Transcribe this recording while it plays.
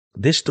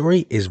This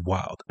story is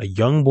wild. A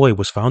young boy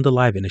was found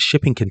alive in a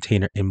shipping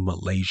container in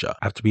Malaysia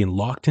after being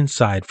locked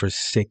inside for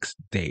 6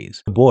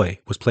 days. The boy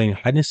was playing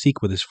hide and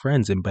seek with his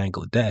friends in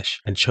Bangladesh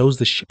and chose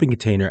the shipping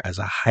container as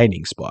a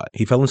hiding spot.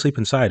 He fell asleep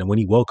inside, and when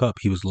he woke up,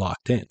 he was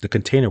locked in. The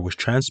container was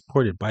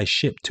transported by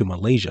ship to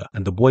Malaysia,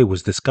 and the boy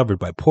was discovered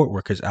by port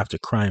workers after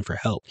crying for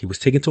help. He was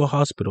taken to a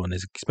hospital and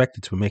is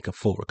expected to make a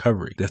full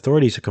recovery. The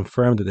authorities have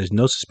confirmed that there's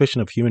no suspicion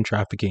of human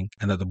trafficking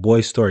and that the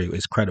boy's story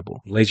is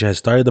credible. Malaysia has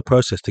started the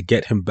process to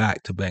get him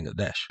back to Bangladesh.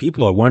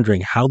 People are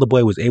wondering how the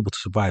boy was able to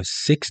survive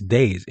 6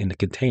 days in the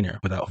container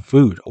without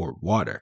food or water.